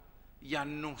 il a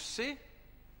annoncé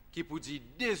qu'il peut dire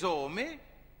désormais,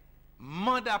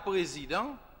 mandat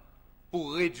président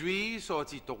pour réduire,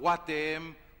 sortir 3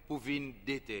 thèmes pour venir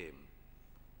 2 thèmes.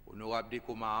 Honorable des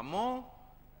commandements,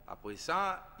 après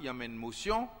ça, il y a une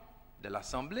motion de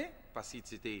l'Assemblée, parce que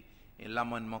c'était un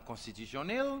amendement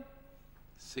constitutionnel,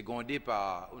 secondé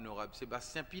par Honorable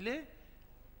Sébastien Pilet,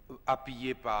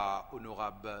 appuyé par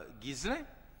Honorable Guiselin.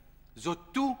 Ils ont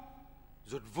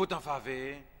voté en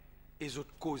faveur et ils ont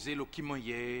causé le qui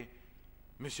moyen.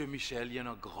 Monsieur Michel, il y a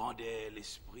une grandeur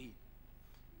l'esprit.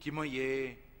 Qui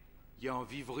moyen, il y a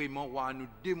envie vraiment de une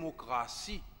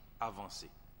démocratie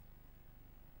avancée.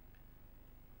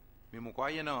 Mais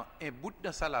moi, il y a un bout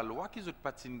dans ça la loi qui ont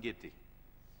patine guetté,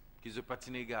 qui ont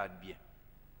patine garde bien.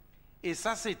 Et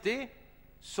ça, c'était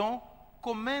son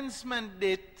commencement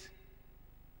date.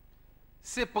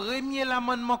 C'est le premier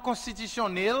amendement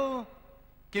constitutionnel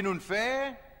que nous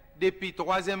faisons depuis la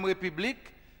 3e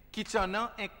République qui tient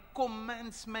un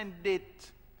commencement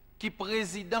date qui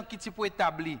président qui peut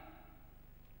établir.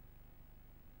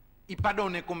 Il n'a pas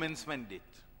donné un commencement date.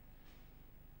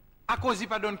 À cause il n'a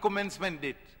pas donné un commencement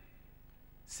date,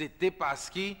 c'était parce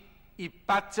qu'il n'a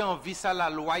pas envie que la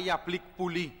loi y applique pour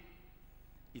lui.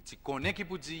 Il connaît qu'il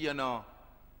peut dire qu'il y a un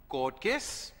court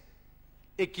case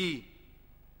et qui,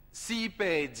 s'il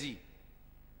perdit,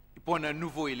 il prend une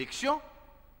nouvelle élection,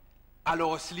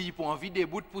 alors s'il a envie de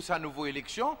bout pour sa nouvelle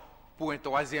élection, pour un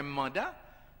 3e mandat,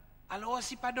 alors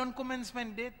s'il pas donne commencement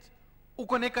date, ou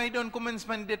connaît quand il donne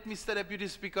commencement date, Mr. Deputy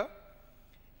Speaker,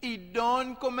 il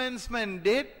donne commencement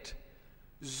date,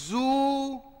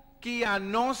 jour qui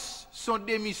annonce son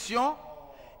démission,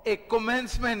 et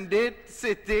commencement date,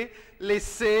 c'était le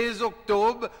 16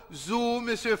 octobre, jour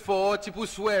M. Ford pour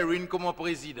swearing comme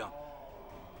président.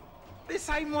 Et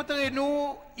ça, il montre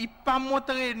nous, il pas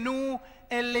montré nous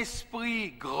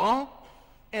l'esprit grand,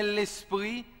 et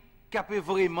l'esprit qui peut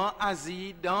vraiment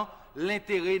agir dans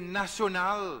l'intérêt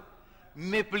national,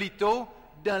 mais plutôt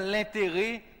dans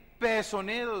l'intérêt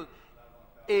personnel.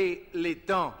 Et les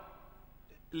temps,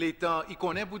 il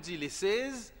connaît pour dire les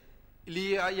 16, il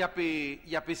y a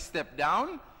un step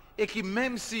down, et qui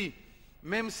même si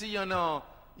y en a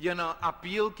un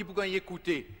pile qui peut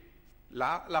écouter,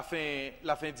 là, la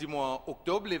fin du mois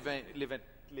octobre, le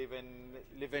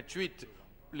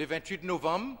 28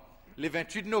 novembre, le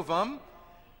 28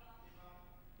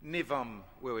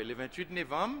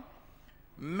 novembre,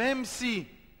 même si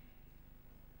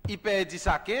il perd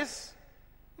sa caisse,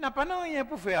 il n'a pas rien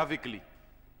pour faire avec lui.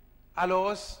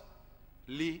 Alors,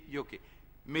 lui, ok.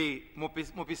 Mais mon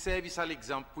peut servir à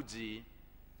l'exemple pour dire,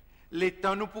 les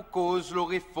temps nous pour cause la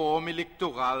réforme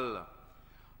électorale,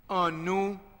 en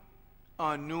nous,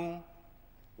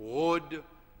 rôde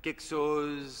quelque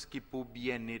chose qui peut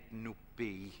bien être nous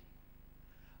pays.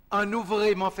 En nous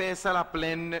vraiment faire ça à la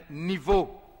pleine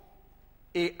niveau.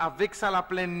 Et avec ça à la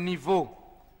pleine niveau,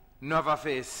 nous avons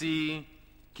fait si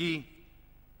qui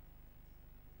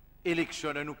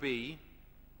élection dans nos pays,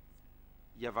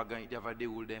 il va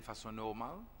dérouler d'une façon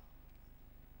normale,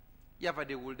 il va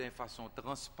dérouler d'une façon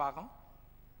transparente.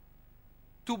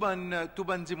 Tout bon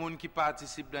monde qui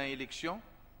participe dans l'élection,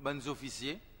 les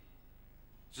officiers,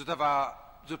 je ne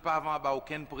pas avoir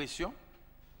aucune pression.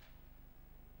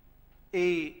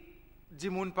 Et des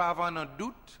gens pas avoir un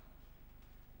doute.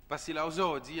 Parce que là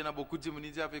aujourd'hui, il y en a beaucoup de gens qui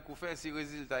disent avec vous faire ces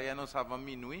résultats, il y en a avant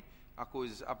minuit,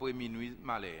 après minuit,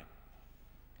 malheur.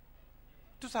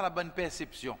 Tout ça, la bonne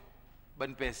perception.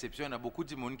 Bonne perception, il y a beaucoup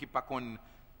de gens qui ne connaissent pas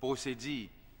procéder.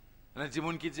 Il y a des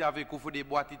gens qui disent avec vous, il faut des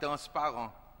boîtes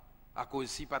transparentes. À cause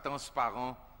si pas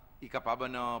transparent, il est capable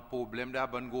d'avoir un problème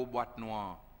d'avoir une bonne boîte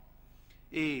noire.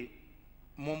 Et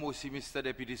moi aussi, Mr.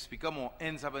 Deputy Speaker, mon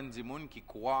un des gens qui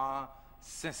croient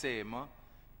sincèrement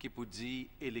qui peut dire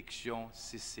élection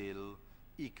c'est celle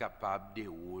est capable de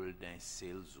dérouler d'un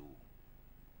seul jour.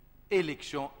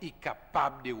 Élection est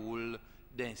capable de dérouler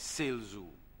d'un seul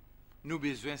jour. Nous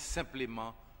besoin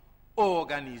simplement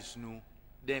organiser-nous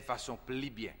d'une façon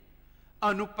plus bien.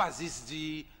 En nous pas juste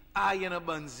dire ah il y a un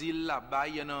bon île là-bas,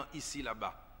 il y en a ici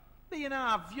là-bas. Mais il y en a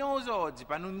un avion aujourd'hui,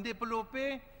 pas nous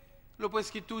développer. Le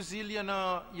presque tous îles il y en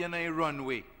a un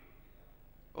runway.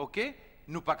 OK?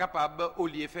 Nous pas capable au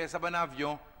lieu de faire ça un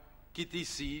avion quitte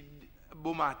ici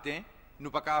bon matin,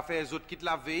 nous pas capable faire les autres quitte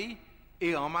la veille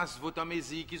et en masse votre en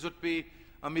mesure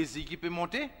qui peut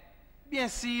monter. Bien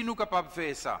si nous capable de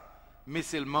faire ça, mais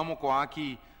seulement mon croit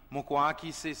qui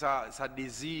c'est ça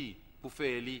désir pour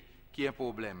faire lui qui est un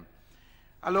problème.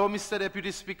 Alors Mr.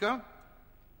 Deputy Speaker,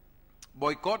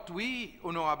 boycott oui,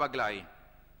 honorable Aglaé.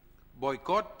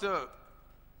 Boycott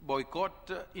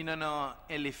il en a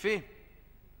un effet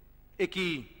et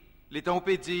qui l'État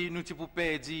peut dire nous pour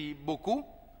perdre beaucoup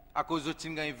à cause de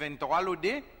Tingan 23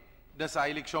 l'OD dans sa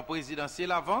élection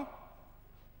présidentielle avant.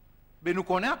 Mais nous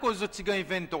connaissons à cause de Tingan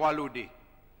 23 l'OD.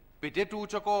 Peut-être ou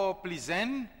encore plus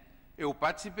zen et ou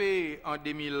participé en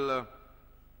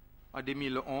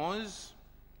 2011.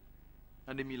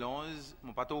 En 2011, je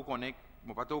ne sais pas trop connaître, je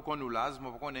ne sais pas trop connaître, je ne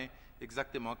sais pas connaître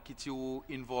exactement qui est au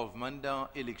involvement dans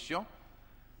l'élection.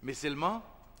 Mais seulement,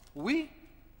 oui.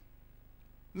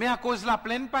 Mais à cause de la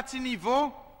pleine partie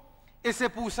niveau, et c'est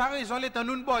pour ça raison l'État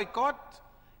nous boycott,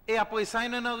 et après ça,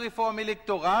 il y a une réforme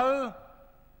électorale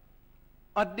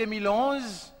entre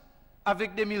 2011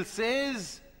 avec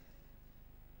 2016.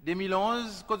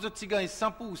 2011, quand tu gagnes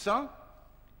 100%,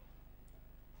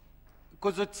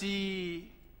 quand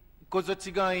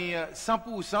tu gagnes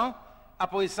 100%,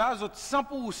 après ça,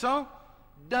 100%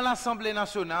 dans l'Assemblée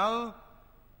nationale,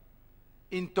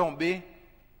 il tombé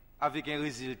avec un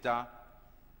résultat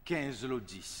 15 lots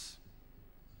 10.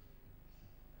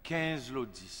 15 lots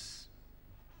 10.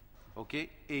 OK?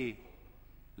 Et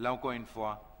là encore une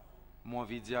fois, moi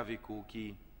je vais dire avec vous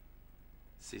que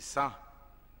c'est ça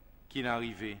qui est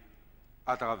arrivé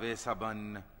à travers sa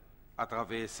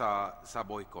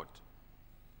boycott.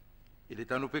 Il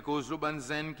est à nous cause de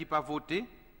banzen qui pas voté.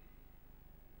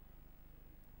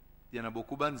 Il y en a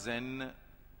beaucoup de banzen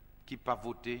qui pas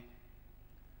voté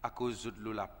à cause de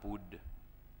l'eau la poudre.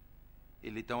 Et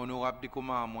l'État honorable de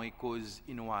comment moi cause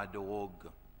inoa drogue.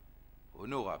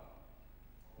 Honorable.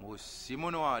 Moi aussi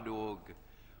mon drogue.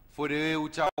 Faudrait ou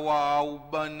chawa ou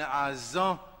ban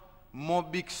azan mon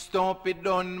Bixton pe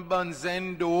don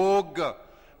banzen dog.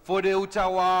 Faut de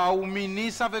Outawa ou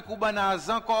ministre avec ou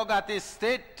banazan ko gâte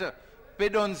state pe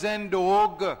don zen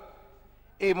dog.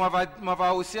 Et moi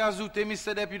va aussi ajouter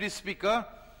Mr. Deputy Speaker,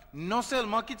 non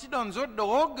seulement qui te donne zot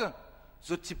drogue,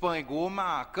 zot ti pas un gros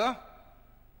marque,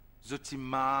 zot ti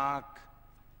marque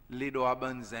les doigts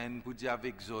banzen pour dire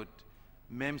avec zot,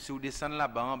 même si vous descendez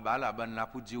là-bas en bas, là-bas là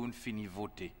pour dire on finit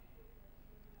voter.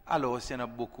 Alors, il y a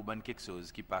beaucoup de quelque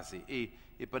chose qui passe. Et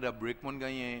pendant le break, on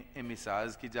gagne un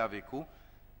message qui dit avec vous,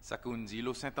 ça qu'on dit,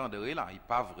 le Saint-André, là, il n'est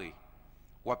pas vrai.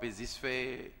 Ou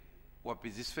fait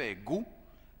goût,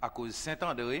 à cause de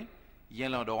Saint-André, il y a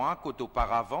un endroit où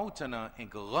auparavant, où il y a une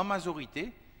grande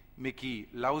majorité, mais qui,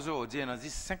 là aujourd'hui, il y a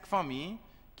 5 familles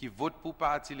qui votent pour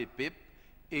partir les pipes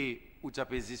et où il y a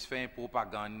fait une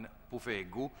propagande pour faire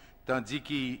goût, tandis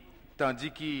que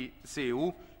c'est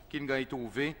où qu'il a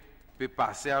trouvé peut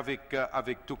passer avec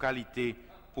toute qualité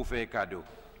pour faire cadeau.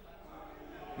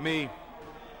 Mais,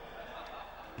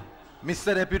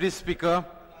 Mr. Deputy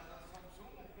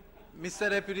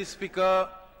Speaker,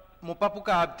 mon pas pour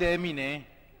terminer,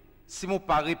 si mon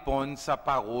pas répondre sa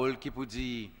parole qui peut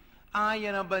dire, ah, il y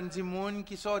a un bandit monde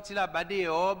qui sorti là-bas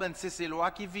dehors, ben c'est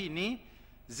loi qui vient,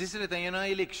 c'est une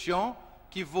élection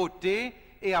qui votait,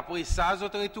 et après ça, ils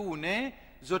retournent,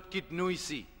 ils quittent nous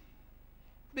ici.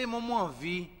 Mais mon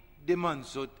envie demande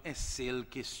une seule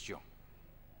question.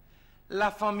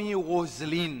 La famille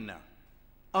Roselyne,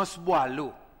 en ce bois-là,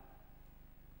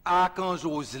 Archange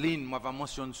Roselyne, moi je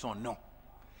mentionner son nom,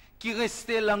 qui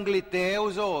restait l'Angleterre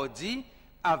aujourd'hui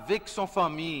avec son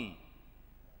famille.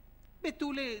 Mais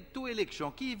toutes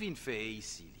élections, qui viennent faire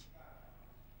ici?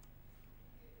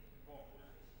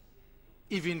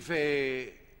 Ils viennent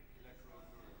faire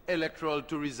Electoral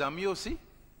Tourism aussi?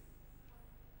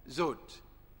 Autres.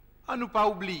 À ne pas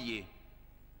oublier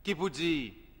qui peut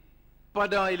dire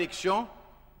pendant l'élection,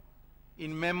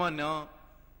 il met maintenant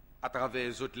à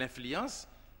travers l'influence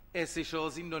et ces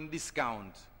choses ils donnent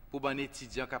discount pour un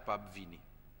étudiant capable de venir.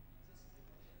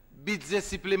 Budget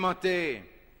supplémentaire,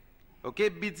 ok,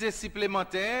 budget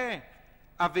supplémentaire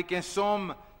avec une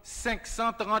somme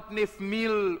 539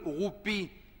 000 roupies,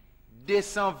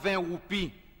 220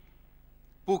 roupies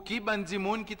pour qui bandi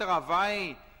moun qui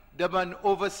travaille dans une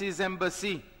overseas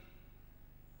embassy.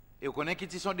 Et vous connaissez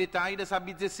qui sont détails de sa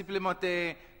budget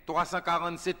supplémentaire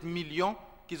 347 millions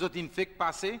qu'ils ont fait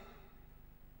passer.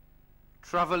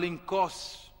 Traveling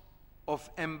costs of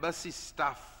embassy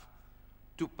staff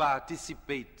to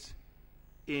participate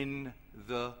in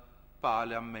the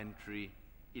parliamentary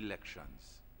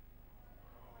elections.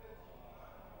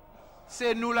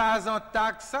 C'est nous là en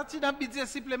taxe, ça c'est dans budget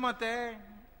supplémentaire,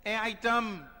 un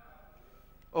item.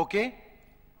 OK?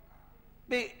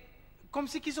 Mais comme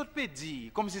si qu'ils ont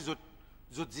dit, comme si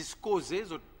ils ont discosé,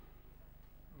 ils ont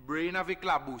brain avec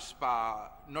la bouche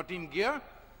par nothing gear,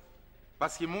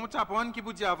 parce que mon tapon qui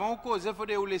vous dit avant, cause il faut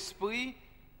de l'esprit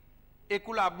et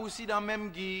que la bouche dans le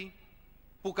même guide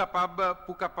pour capable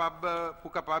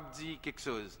dire quelque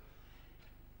chose.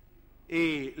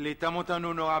 Et l'État montant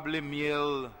honorable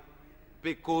miel,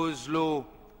 pécose l'eau,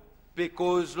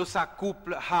 sa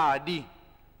couple hardi.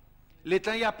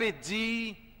 L'État y a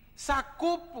dit, sa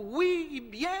coupe, oui,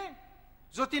 bien.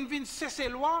 Vous avez cesser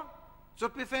loi, vous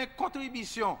avez fait une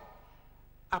contribution.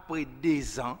 Après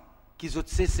 2 ans qu'ils ont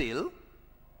cessé,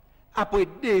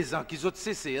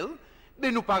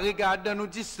 mais nous pas regarder dans nos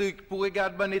districts pour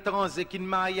regarder les étrangers qui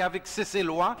marient avec cessez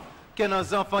loi, qui ont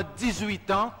des enfants 18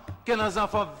 ans, qui ont des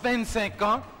enfants 25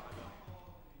 ans,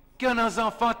 qui ont des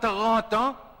enfants 30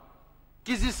 ans,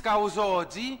 qui jusqu'à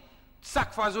aujourd'hui,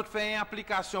 chaque fois que vous faites une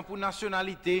application pour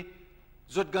nationalité,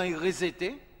 vous gagnez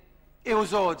reseté. Et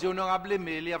aujourd'hui, honorable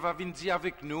Meli va venir dire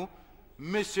avec nous,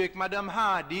 monsieur et madame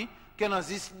Hardy, qui ont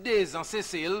 2 ans,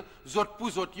 Cécile, vous pour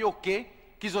vous yoke,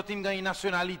 qui ont une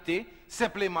nationalité,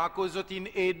 simplement à cause de une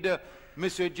aide,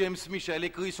 monsieur James Michel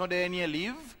écrit son dernier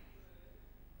livre.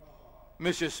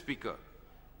 Monsieur Speaker,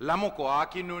 là mon croit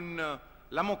qui nous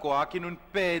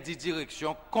perd de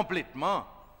direction complètement.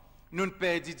 Nous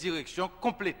perdons direction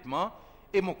complètement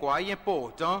et mon croit est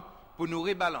important pour nous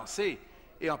rebalancer.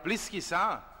 Et en plus que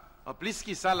ça,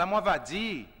 là moi va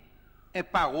dire une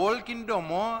parole qui nous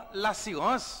donne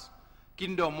l'assurance, qui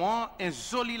nous donne une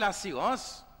jolie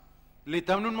assurance.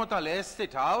 L'État nous monte à l'Est,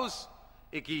 State House,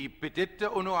 et qui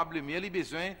peut-être honorablement il a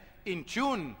besoin in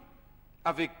tune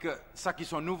avec ça qui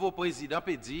son nouveau président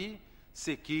peut dire,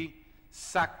 c'est que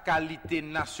sa qualité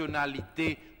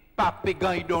nationalité pas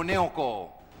pégan donné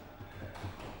encore.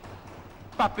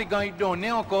 Pas pégan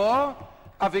donné encore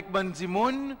avec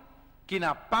Bandimoun qui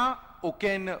n'a pas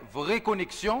aucune vraie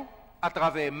connexion à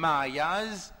travers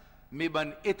mariage, mais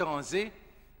ban étranger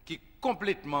qui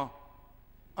complètement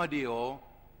en dehors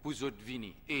pour les autres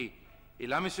venir. Et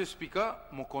là, M. Speaker,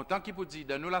 mon content qui peut dire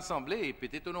dans l'Assemblée, et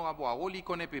peut-être honorable Waro, il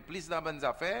connaît peu plus dans les bonnes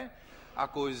affaires, à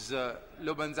cause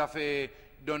les bonnes affaires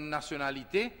d'une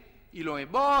nationalité, ils ont un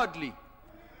board,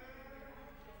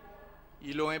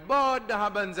 ils ont un board dans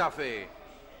les bonnes affaires.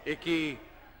 Et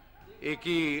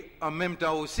qui, en même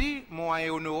temps aussi, moi, est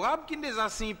honorable qui nous a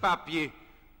signé papier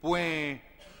pour un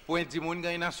monde qui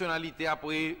a une nationalité,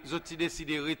 après, ils ont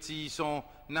décidé de retirer son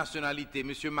nationalité,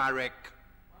 M. Marek.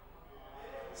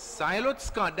 Ça est l'autre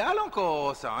scandale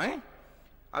encore, ça, hein?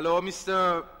 Alors,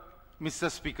 Mr.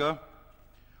 Speaker,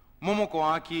 moi, je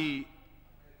crois qu'il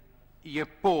est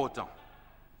important.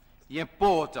 Il est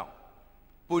important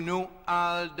pour nous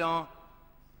aller dans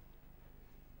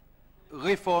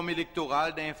réforme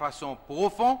électorale d'une façon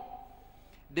profonde,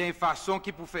 d'une façon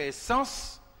qui peut faire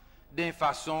sens, d'une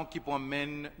façon qui peut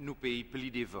mener nos pays plus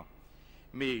devant.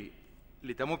 Mais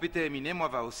l'État peut terminer, moi,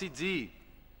 va aussi dire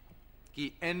qu'il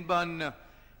y a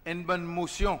une bonne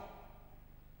motion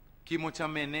qui m'a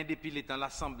mené depuis le temps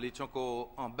l'Assemblée,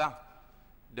 encore en bas,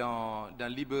 dans la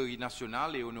librairie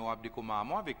nationale et honorable de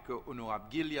commandement, avec honorable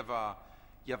Gil, il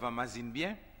y avait Mazine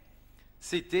bien.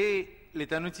 C'était,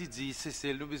 l'État nous dit,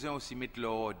 c'est nous besoin aussi mettre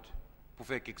l'ordre pour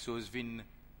faire quelque chose,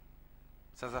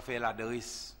 ça fait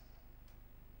l'adresse.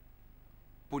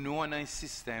 Pour nous, on a un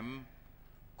système,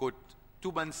 quand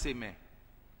tout bon semaine,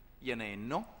 il y en a un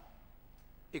nom,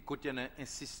 et quand il y en a un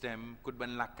système, quand il y a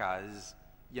la case,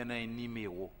 il y en a un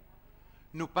numéro.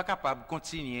 Nous ne sommes pas capables de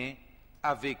continuer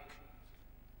avec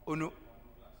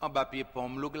en bas pied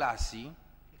pomme, le glacis,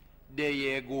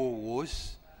 derrière gros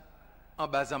rose, en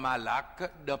bas en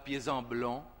malac, dans pieds en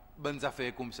blanc, bonnes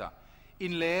affaires comme ça.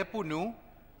 Il est pour nous,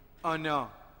 on a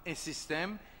un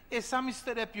système, et ça,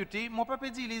 Mr. Deputy, mon papa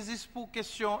dit, il existe pour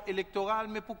question électorale,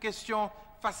 mais pour question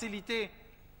facilité.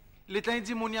 L'État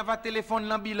dit, mon y a téléphone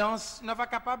l'ambulance, nous pas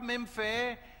capable même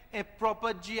faire un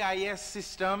proper GIS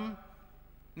system,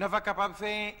 nous pas capable de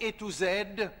faire un A to Z,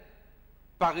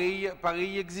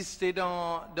 pareil existait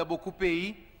dans beaucoup de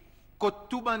pays, quand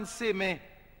tout le monde sait, mais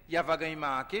il y avait un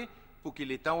marqué, pour que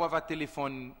l'État ait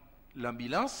téléphone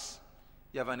l'ambulance,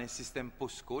 il y avait un système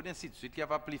postcode, ainsi de suite, qui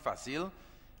avait plus facile.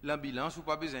 L'ambulance, vous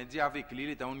n'avez pas besoin de dire avec lui,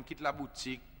 l'État quitte la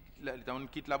boutique,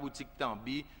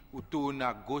 Tambi, ou tourne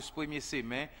à gauche premier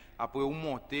semaine, après vous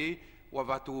montez, ou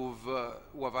va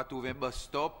trouver un bus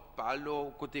stop, pas au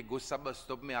côté gauche ça bus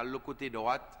stop, mais à l'autre côté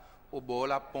droite, au bord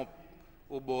la pompe,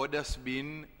 au bord de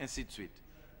spin, ainsi de suite.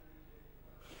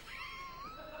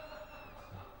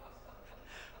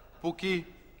 Pour que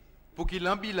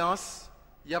l'ambulance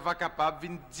y va capable de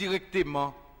venir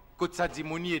directement quand ça dit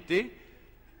mon était,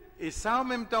 et ça en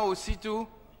même temps aussi tout,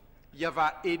 il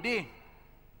va aider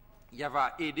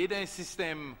dans un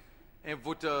système, un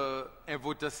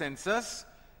voter census,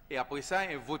 et après ça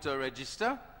un voter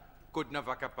register, quand on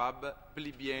va capable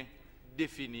plus bien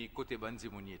définir côté bonne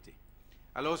immunité.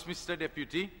 Alors, Mr.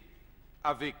 Deputy,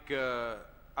 avec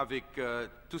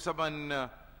tout ça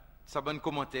bon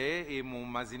commentaire et mon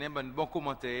mazine bon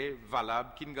commentaire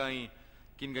valable qui gagne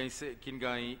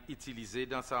utilisé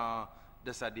dans sa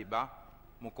débat,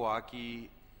 mon quoi qui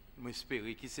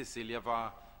m'espérait qui c'est il y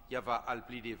va al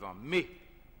plus devant. Mais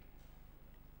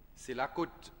c'est la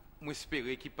côte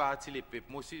m'espérer qui partit les peuples.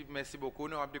 Moi aussi merci beaucoup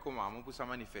honorable de commandement pour sa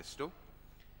manifesto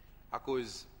à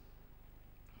cause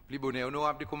plus bonheur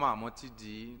honorable de commandement tu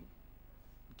dis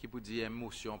qui peut dire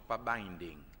émotion pas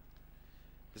binding.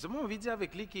 Parce que moi, envie de dire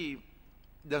avec lui que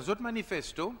dans d'autres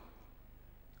manifestos,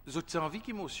 d'autres envies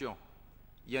qu'émotion,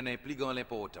 il y en a plus grande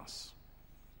importance.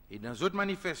 Et dans d'autres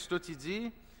manifestos, tu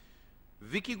dis,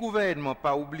 vu que le gouvernement n'a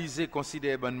pas obligé de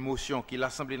considérer une motion que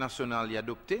l'Assemblée nationale a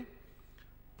adoptée,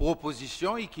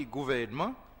 proposition et que le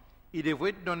gouvernement, il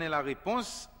devrait donner la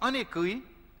réponse en écrit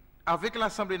avec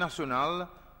l'Assemblée nationale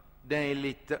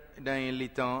dans un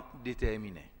temps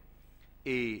déterminé.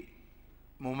 Et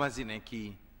mon mazine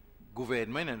qui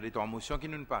gouvernement, dans les trois motions qui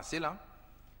nous passent là,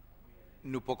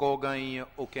 nous ne pouvons pas gagner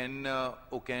aucune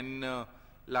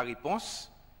la réponse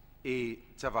et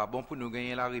ça va bon pour nous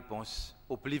gagner la réponse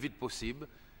au plus vite possible.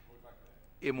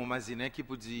 Et mon mazine qui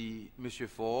peut dire, Monsieur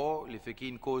Fort, le fait qu'il y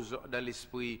ait une cause dans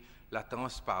l'esprit, la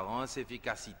transparence,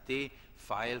 l'efficacité,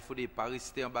 il ne faut pas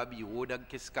rester en bas bureau dans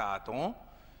qu'est-ce carton,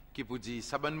 qui peut dire,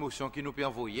 ça bonne motion qui nous peut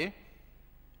envoyer,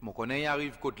 mon connaît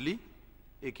arrive côté lui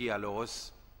et qui alors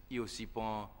il aussi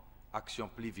prend action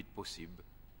plus vite possible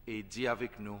et dit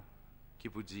avec nous qui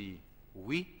peut dire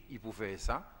oui, il peut faire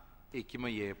ça et qui m'a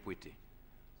y est prêté.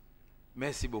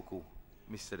 Merci beaucoup,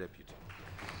 Mr. Deputy.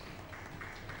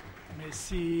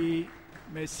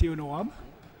 Merci honorable.